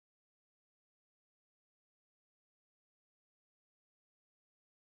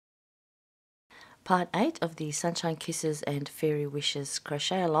Part 8 of the Sunshine Kisses and Fairy Wishes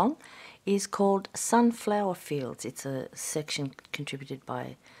crochet along is called Sunflower Fields. It's a section contributed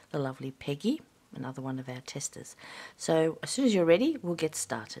by the lovely Peggy, another one of our testers. So as soon as you're ready, we'll get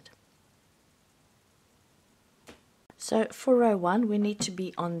started. So for row 1, we need to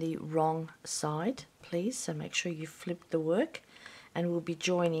be on the wrong side, please. So make sure you flip the work, and we'll be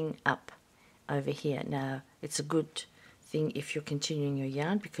joining up over here. Now, it's a good thing if you're continuing your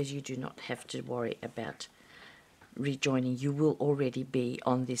yarn because you do not have to worry about rejoining. You will already be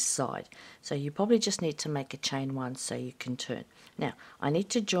on this side, so you probably just need to make a chain 1 so you can turn. Now I need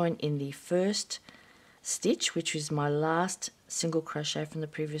to join in the first stitch, which is my last single crochet from the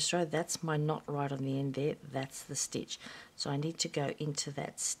previous row. That's my knot right on the end there. That's the stitch, so I need to go into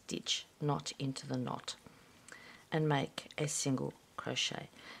that stitch, not into the knot, and make a single crochet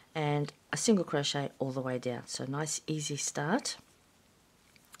and a single crochet all the way down. So nice easy start,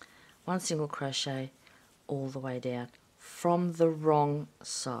 1 single crochet all the way down from the wrong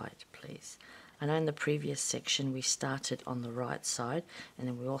side, please. I know in the previous section we started on the right side, and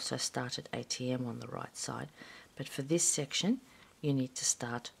then we also started ATM on the right side, but for this section you need to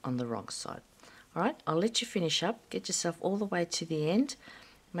start on the wrong side. Alright, I'll let you finish up, get yourself all the way to the end,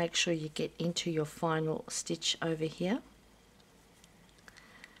 make sure you get into your final stitch over here.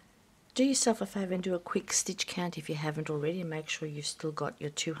 Do yourself a favour and do a quick stitch count if you haven't already, and make sure you've still got your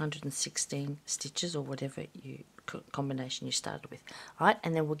 216 stitches or whatever combination you started with. Alright,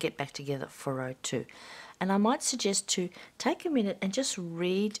 and then we'll get back together for row 2. And I might suggest to take a minute and just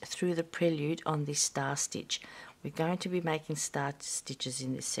read through the prelude on this star stitch. We're going to be making star stitches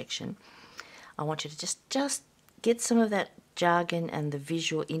in this section. I want you to just get some of that jargon and the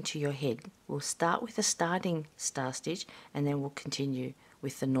visual into your head. We'll start with a starting star stitch, and then we'll continue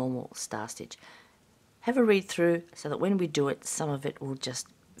with the normal star stitch. Have a read through so that when we do it, some of it will just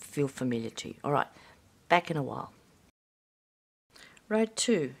feel familiar to you. Alright, back in a while. Row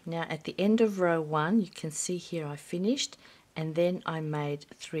 2. Now at the end of row 1, you can see here I finished, and then I made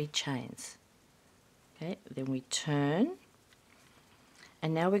 3 chains. Okay, then we turn,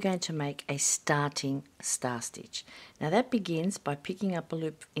 and now we're going to make a starting star stitch. Now that begins by picking up a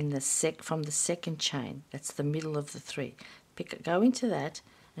loop in the from the second chain. That's the middle of the 3. Go into that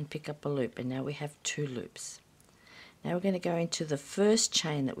and pick up a loop, and now we have 2 loops. Now we're going to go into the first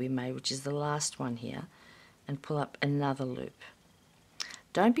chain that we made, which is the last one here, and pull up another loop.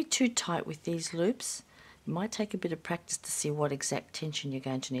 Don't be too tight with these loops. It might take a bit of practice to see what exact tension you're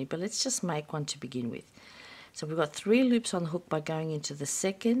going to need, but let's just make one to begin with. So we've got 3 loops on the hook by going into the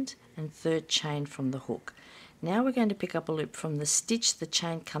second and third chain from the hook. Now we're going to pick up a loop from the stitch the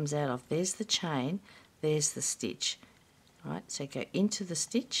chain comes out of. There's the chain, there's the stitch. Right, so go into the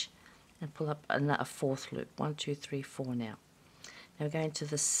stitch and pull up a 4th loop. 1, 2, 3, 4 now. Now we're going to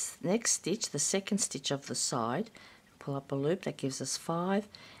the next stitch, the second stitch of the side, pull up a loop, that gives us 5,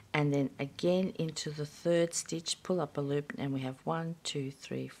 and then again into the 3rd stitch, pull up a loop, and we have 1, 2,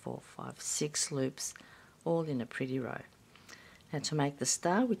 3, 4, 5, 6 loops, all in a pretty row. Now to make the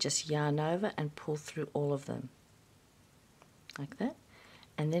star, we just yarn over and pull through all of them, like that,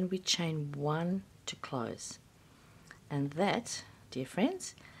 and then we chain 1 to close. And that, dear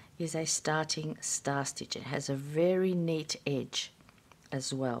friends, is a starting star stitch. It has a very neat edge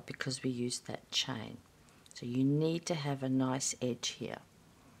as well because we used that chain. So you need to have a nice edge here.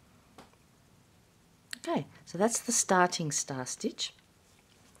 Okay, so that's the starting star stitch.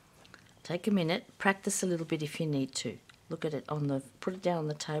 Take a minute, practice a little bit if you need to. Look at it on the, put it down on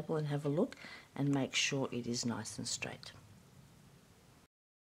the table and have a look and make sure it is nice and straight.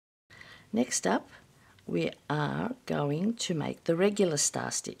 Next up, we are going to make the regular star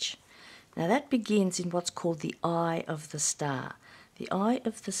stitch. Now that begins in what's called the eye of the star. The eye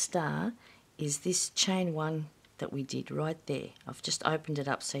of the star is this chain 1 that we did right there. I've just opened it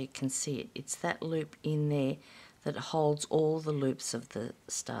up so you can see it. It's that loop in there that holds all the loops of the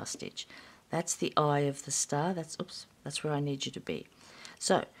star stitch. That's the eye of the star. That's where I need you to be.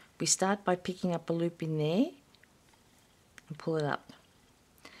 So we start by picking up a loop in there and pull it up.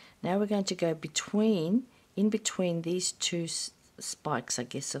 Now we're going to go in between these 2 spikes, I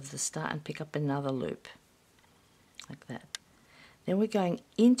guess, of the star, and pick up another loop, like that. Then we're going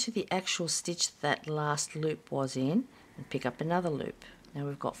into the actual stitch that last loop was in and pick up another loop. Now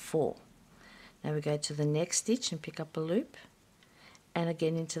we've got 4. Now we go to the next stitch and pick up a loop, and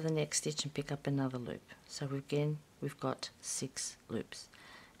again into the next stitch and pick up another loop. So again, we've got 6 loops.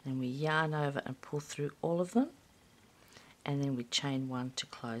 And we yarn over and pull through all of them, and then we chain 1 to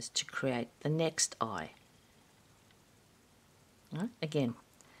close to create the next eye. Right? Again,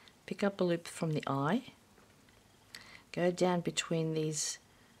 pick up a loop from the eye, go down between these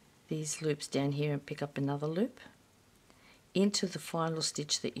these loops down here and pick up another loop, into the final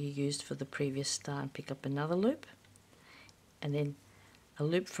stitch that you used for the previous star and pick up another loop, and then a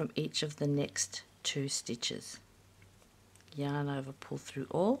loop from each of the next 2 stitches. Yarn over, pull through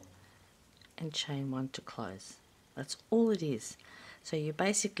all, and chain 1 to close. That's all it is. So you're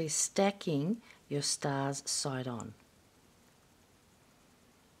basically stacking your stars side on.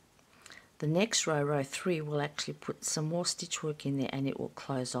 The next row, row 3, will actually put some more stitch work in there and it will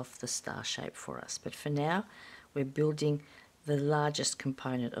close off the star shape for us. But for now, we're building the largest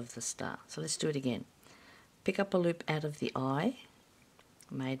component of the star. So let's do it again. Pick up a loop out of the eye,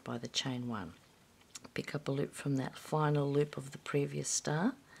 made by the chain 1. Pick up a loop from that final loop of the previous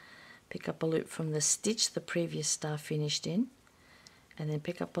star. Pick up a loop from the stitch the previous star finished in, and then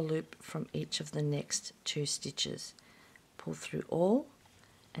pick up a loop from each of the next 2 stitches. Pull through all,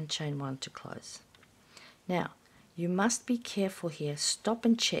 and chain 1 to close. Now, you must be careful here. Stop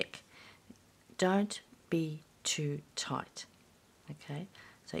and check. Don't be too tight. Okay?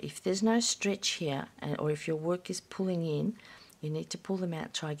 So if there's no stretch here, or if your work is pulling in, you need to pull them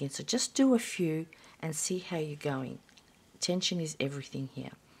out, try again. So just do a few and see how you're going. Tension is everything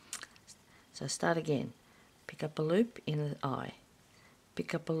here. So start again. Pick up a loop in the eye.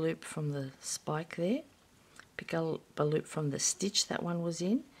 Pick up a loop from the spike there. Pick up a loop from the stitch that one was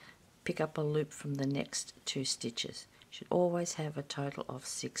in. Pick up a loop from the next 2 stitches. You should always have a total of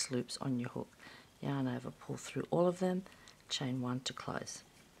 6 loops on your hook. Yarn over, pull through all of them, chain 1 to close.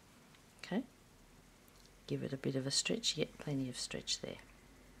 Okay? Give it a bit of a stretch, yet plenty of stretch there.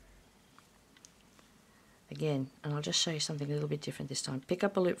 Again, and I'll just show you something a little bit different this time. Pick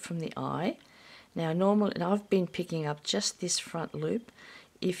up a loop from the eye. Now normally, and I've been picking up just this front loop.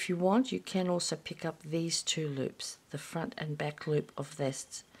 If you want, you can also pick up these 2 loops, the front and back loop of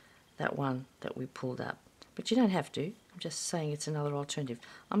that one that we pulled up. But you don't have to. I'm just saying it's another alternative.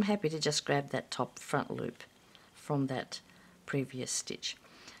 I'm happy to just grab that top front loop from that previous stitch.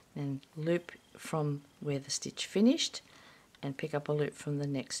 Then loop from where the stitch finished and pick up a loop from the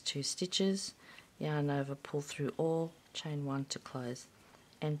next 2 stitches. Yarn over, pull through all, chain 1 to close,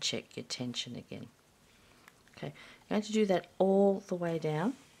 and check your tension again. Okay, you're going to do that all the way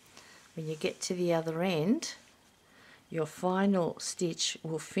down. When you get to the other end, your final stitch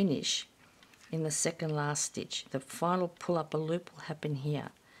will finish in the second last stitch. The final pull up a loop will happen here.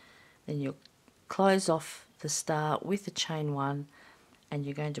 Then you'll close off the star with the chain 1, and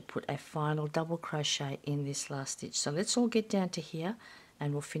you're going to put a final double crochet in this last stitch. So let's all get down to here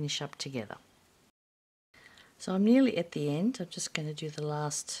and we'll finish up together. So I'm nearly at the end. I'm just going to do the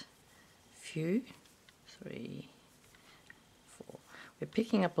last few. 3, 4. We're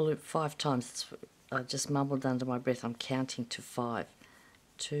picking up a loop 5 times. I just mumbled under my breath. I'm counting to 5.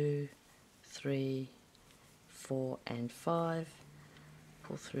 2, 3, 4, and 5.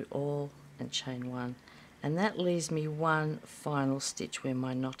 Pull through all and chain 1. And that leaves me one final stitch where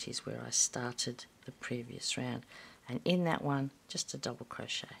my knot is, where I started the previous round. And in that one, just a double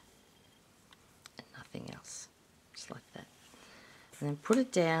crochet. And nothing else. Just like that. And then put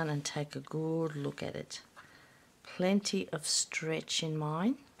it down and take a good look at it. Plenty of stretch in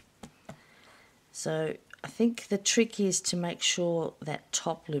mine. So I think the trick is to make sure that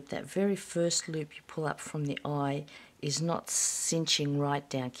top loop, that very first loop you pull up from the eye, is not cinching right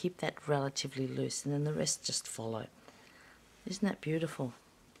down. Keep that relatively loose, and then the rest just follow. Isn't that beautiful?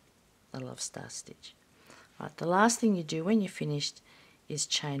 I love star stitch. Right, the last thing you do when you're finished is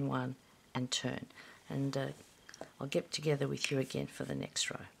chain 1 and turn. And I'll get together with you again for the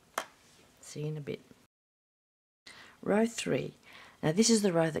next row. See you in a bit. Row 3. Now this is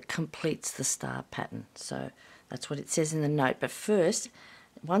the row that completes the star pattern. So that's what it says in the note. But first,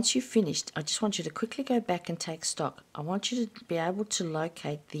 once you've finished, I just want you to quickly go back and take stock. I want you to be able to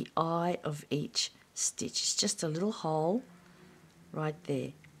locate the eye of each stitch. It's just a little hole right there.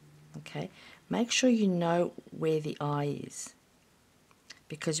 Okay, make sure you know where the eye is,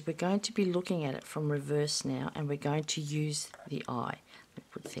 because we're going to be looking at it from reverse now, and we're going to use the eye. Let me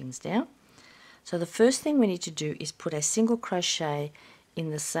put things down. So the first thing we need to do is put a single crochet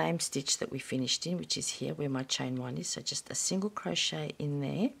in the same stitch that we finished in, which is here where my chain 1 is. So just a single crochet in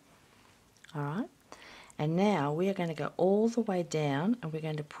there. All right, and now we are going to go all the way down, and we're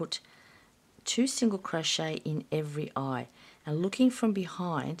going to put 2 single crochet in every eye. And looking from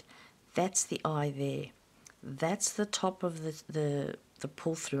behind, that's the eye there. That's the top of the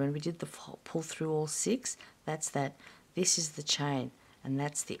pull through, and we did the pull through all 6. That's that. This is the chain, and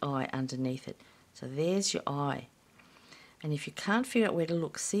that's the eye underneath it. So there's your eye. And if you can't figure out where to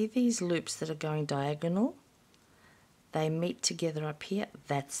look, see these loops that are going diagonal? They meet together up here.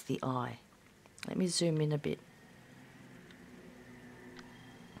 That's the eye. Let me zoom in a bit.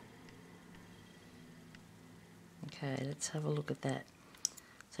 Okay, let's have a look at that.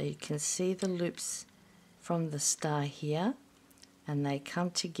 So you can see the loops from the star here, and they come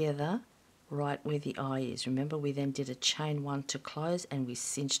together right where the eye is. Remember, we then did a chain 1 to close and we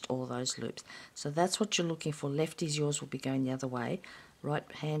cinched all those loops. So that's what you're looking for. Lefties, yours will be going the other way.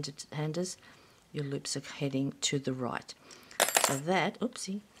 Right-handers, your loops are heading to the right. So that,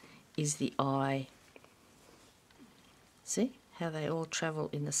 oopsie, is the eye. See how they all travel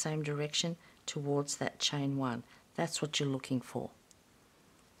in the same direction towards that chain 1. That's what you're looking for.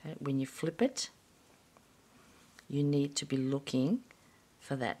 Okay? When you flip it, you need to be looking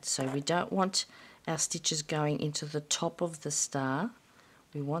for that. So we don't want our stitches going into the top of the star.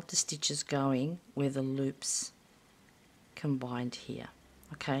 We want the stitches going where the loops combined here.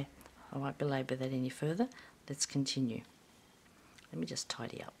 Okay, I won't belabor that any further. Let's continue. Let me just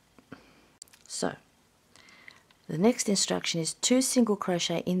tidy up. So the next instruction is 2 single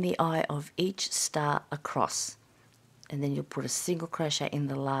crochet in the eye of each star across, and then you'll put a single crochet in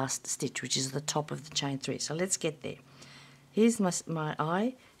the last stitch, which is the top of the chain 3. So let's get there. Here's my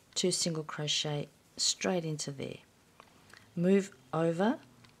eye, 2 single crochet straight into there. Move over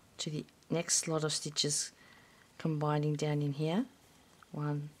to the next slot of stitches combining down in here.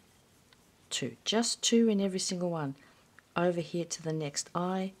 1, 2, just 2 in every single one. Over here to the next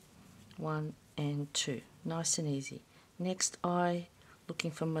eye, 1 and 2, nice and easy. Next eye,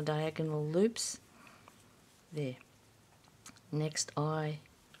 looking for my diagonal loops, there. Next eye,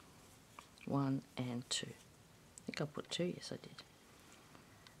 1 and 2. I think I put 2, yes I did.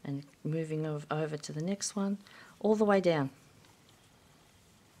 And moving over to the next one, all the way down.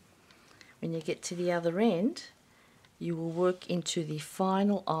 When you get to the other end, you will work into the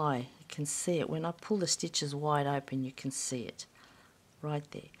final eye. You can see it. When I pull the stitches wide open, you can see it right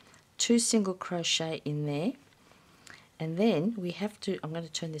there. 2 single crochet in there, and then we have to, I'm going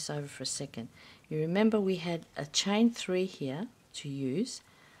to turn this over for a second. You remember we had a chain 3 here to use.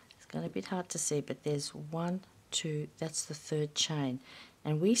 It's going to be a bit hard to see, but there's 1, 2, that's the 3rd chain,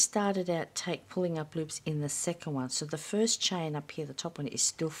 and we started out pulling up loops in the second one. So the first chain up here, the top one, is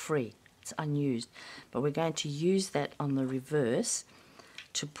still free, it's unused, but we're going to use that on the reverse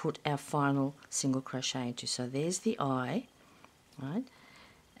to put our final single crochet into. So there's the eye, right,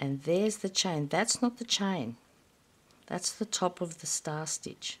 and there's the chain. That's not the chain, that's the top of the star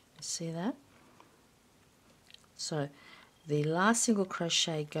stitch. You see that? So the last single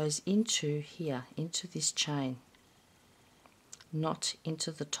crochet goes into here, into this chain, not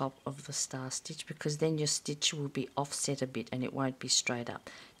into the top of the star stitch, because then your stitch will be offset a bit and it won't be straight up.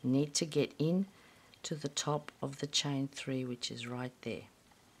 You need to get in to the top of the chain 3, which is right there.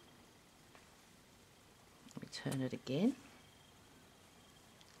 Let me turn it again.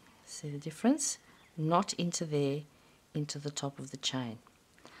 See the difference? Not into there, into the top of the chain.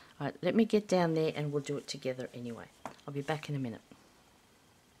 Alright, let me get down there and we'll do it together anyway. I'll be back in a minute.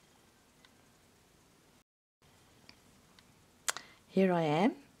 Here I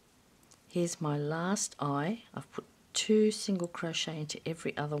am. Here's my last eye. I've put 2 single crochet into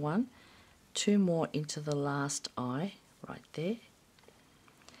every other one, 2 more into the last eye right there,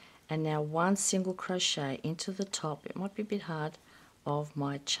 and now 1 single crochet into the top, it might be a bit hard, of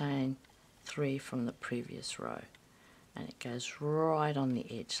my chain 3 from the previous row, and it goes right on the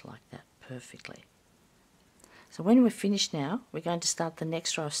edge like that, perfectly. So when we're finished now, we're going to start the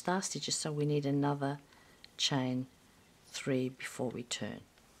next row of star stitches, so we need another chain 3 before we turn,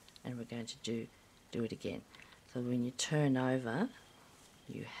 and we're going to do it again. So when you turn over,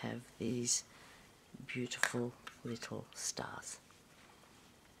 you have these beautiful little stars.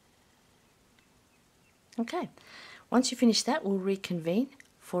 Okay, once you finish that, we'll reconvene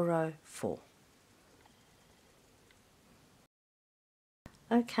for row 4.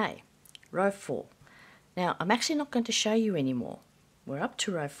 Okay, row 4. Now I'm actually not going to show you anymore. We're up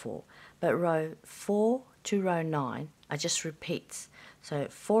to row 4, but row 4 to row 9 are just repeats. So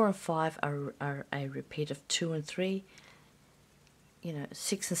 4 and 5 are a repeat of 2 and 3.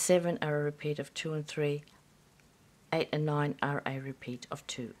 6 and 7 are a repeat of 2 and 3. 8 and 9 are a repeat of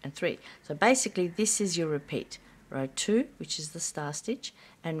 2 and 3. So basically this is your repeat. Row 2, which is the star stitch,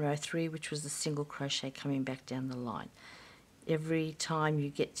 and row 3, which was the single crochet coming back down the line. Every time you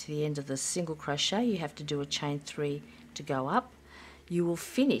get to the end of the single crochet, you have to do a chain 3 to go up. You will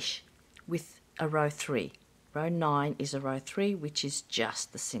finish with a row 3. Row 9 is a row 3, which is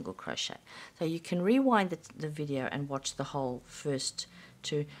just the single crochet. So you can rewind the video and watch the whole first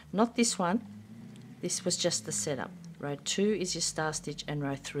 2. Not this one. This was just the setup. Row 2 is your star stitch, and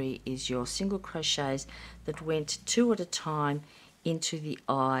row 3 is your single crochets that went 2 at a time into the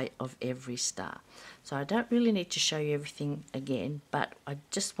eye of every star. So I don't really need to show you everything again, but I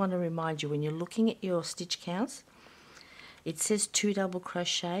just want to remind you, when you're looking at your stitch counts, it says 2 double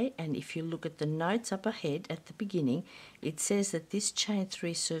crochet, and if you look at the notes up ahead at the beginning, it says that this chain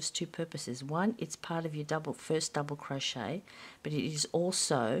 3 serves 2 purposes. One, it's part of your first double crochet, but it is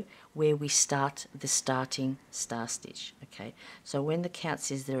also where we start the starting star stitch. Okay, so when the count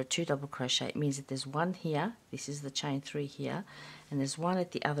says there are 2 double crochet, it means that there's one here, this is the chain 3 here, and there's one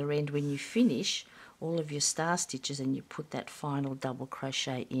at the other end when you finish all of your star stitches and you put that final double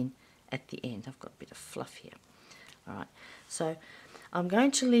crochet in at the end. I've got a bit of fluff here. Alright, so I'm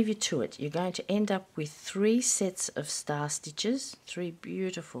going to leave you to it. You're going to end up with 3 sets of star stitches, 3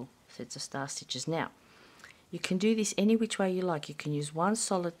 beautiful sets of star stitches. Now, you can do this any which way you like. You can use one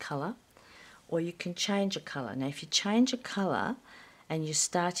solid colour, or you can change a colour. Now, if you change a colour and you're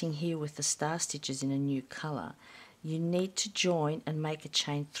starting here with the star stitches in a new colour, you need to join and make a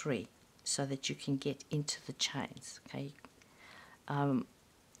chain 3 so that you can get into the chains. Okay.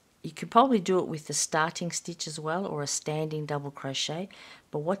 You could probably do it with the starting stitch as well, or a standing double crochet,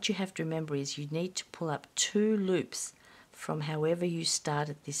 but what you have to remember is you need to pull up 2 loops from however you start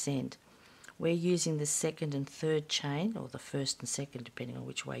at this end. We're using the second and third chain, or the first and second depending on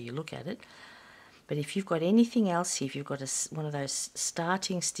which way you look at it, but if you've got anything else here, if you've got one of those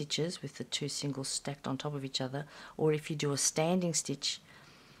starting stitches with the 2 singles stacked on top of each other, or if you do a standing stitch,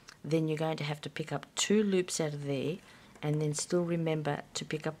 then you're going to have to pick up 2 loops out of there, and then still remember to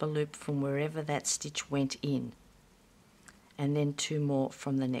pick up a loop from wherever that stitch went in, and then 2 more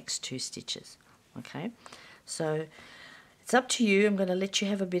from the next 2 stitches. Okay, so it's up to you. I'm going to let you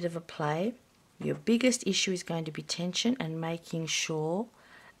have a bit of a play. Your biggest issue is going to be tension and making sure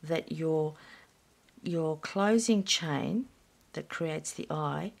that your closing chain that creates the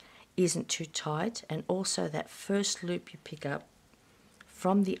eye isn't too tight, and also that first loop you pick up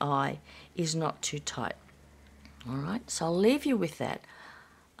from the eye is not too tight. Alright, so I'll leave you with that,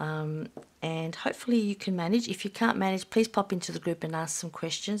 and hopefully you can manage. If you can't manage, please pop into the group and ask some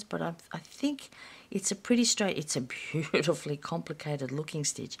questions, but I think it's it's a beautifully complicated looking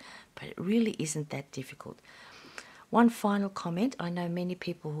stitch, but it really isn't that difficult. One final comment: I know many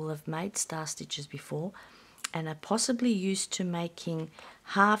people who have made star stitches before and are possibly used to making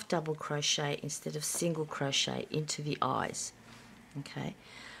half double crochet instead of single crochet into the eyes. Okay,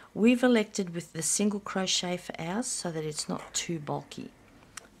 we've elected with the single crochet for ours so that it's not too bulky,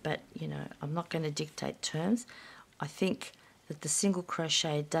 but you know, I'm not going to dictate terms. I think that the single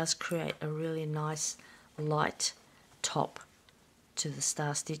crochet does create a really nice light top to the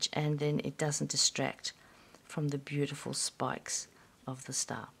star stitch, and then it doesn't distract from the beautiful spikes of the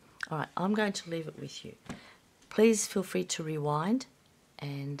star. Alright, I'm going to leave it with you. Please feel free to rewind,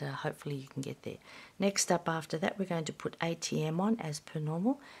 and hopefully you can get there. Next up after that, we're going to put ATM on as per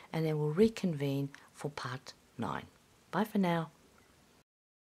normal, and then we'll reconvene for part 9. Bye for now.